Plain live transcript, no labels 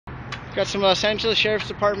Got some Los Angeles Sheriff's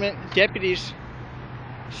Department deputies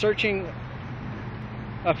searching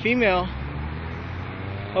a female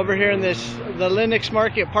over here in the Linux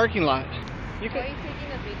Market parking lot. Why are you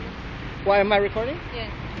taking a video? Why am I recording?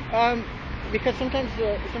 Yeah. Because sometimes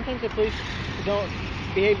the police don't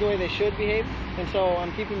behave the way they should behave, and so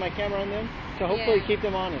I'm keeping my camera on them to hopefully keep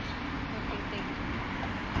them honest. Okay, thank you.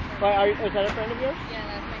 Why, is that a friend of yours? Yeah,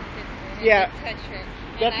 that's my sister. Yeah. Touch her.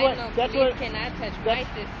 That's and what. I know That's police what. cannot touch my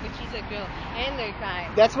sister, but she's a girl and they're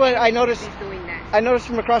guys. That's what I noticed. Doing that. I noticed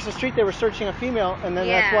from across the street they were searching a female, and then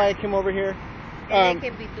that's why I came over here. And they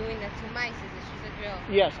can be doing that to my sister. She's a girl.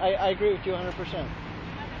 Yes, I agree with you 100%.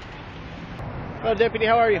 Hello, Deputy.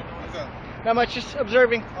 How are you? What's up? Not much, just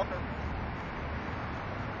observing. Okay.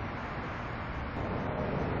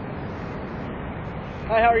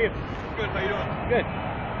 Hi, how are you? Good. How you doing? Good.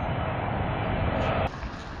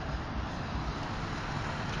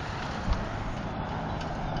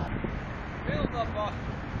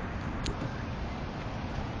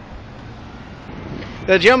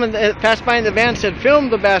 The gentleman that passed by in the van said, "Film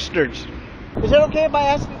the bastards." Is it okay if I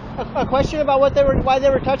ask a question about why they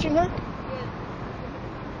were touching her?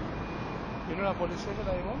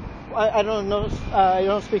 I don't know. I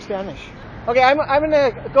don't speak Spanish. Okay, I'm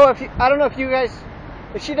gonna go. I don't know if you guys.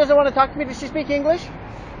 If she doesn't want to talk to me, does she speak English?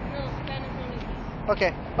 No, Spanish only.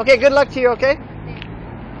 Okay. Okay. Good luck to you. Okay.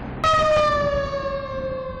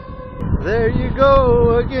 There you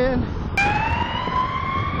go again.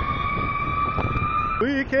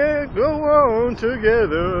 We can't go on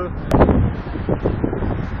together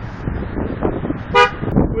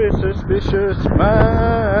with suspicious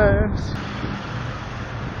minds.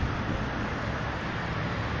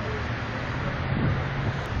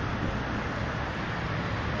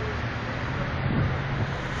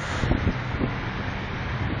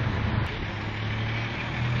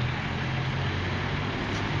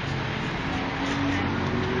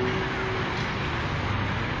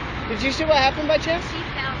 Did you see what happened by chance? She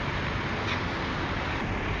fell.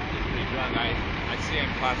 Pretty drunk. I see him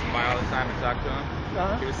passing by all the time and talk to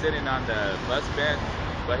him. He was sitting on the bus bench,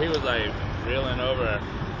 but he was like reeling over.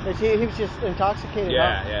 He was just intoxicated.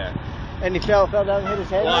 Yeah, huh? yeah. And he fell down and hit his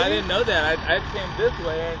head. Well, maybe? I didn't know that. I came this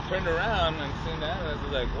way and turned around and seen that, and I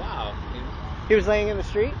was like, wow. He was laying in the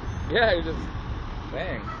street? Yeah, he was just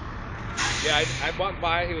bang. Yeah, I walked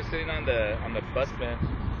by. He was sitting on the bus bench.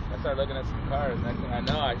 I started looking at some cars. Next thing I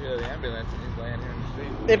know, I hear the ambulance, and he's laying here in the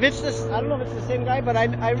street. If it's this, I don't know if it's the same guy, but I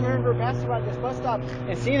remember passing by this bus stop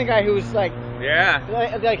and seeing a guy who was like,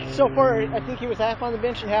 like so far, I think he was half on the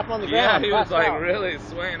bench and half on the ground. Yeah, he was like out. really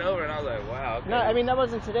swaying over, and I was like, wow. Okay. No, I mean that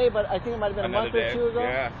wasn't today, but I think it might have been Another a month or two ago.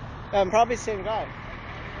 Yeah. Probably the same guy.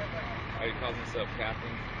 Oh, he calls himself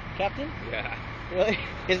Captain. Captain? Yeah. Really?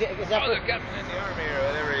 Is that the captain in the army or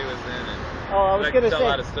whatever he was in. And I was gonna say. A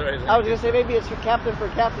lot of stories. I was gonna say maybe it's for Captain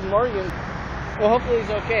Morgan. Well, hopefully he's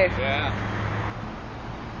okay. Yeah.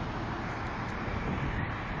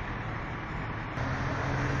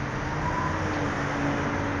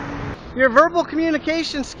 Your verbal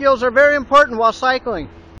communication skills are very important while cycling.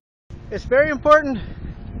 It's very important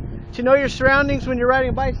to know your surroundings when you're riding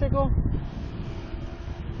a bicycle.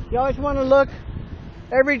 You always want to look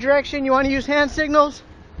every direction. You want to use hand signals.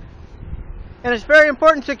 And it's very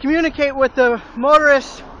important to communicate with the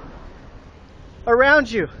motorists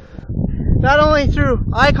around you. Not only through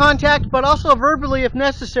eye contact, but also verbally if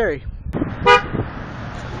necessary. Are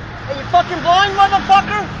you fucking blind,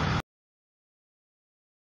 motherfucker?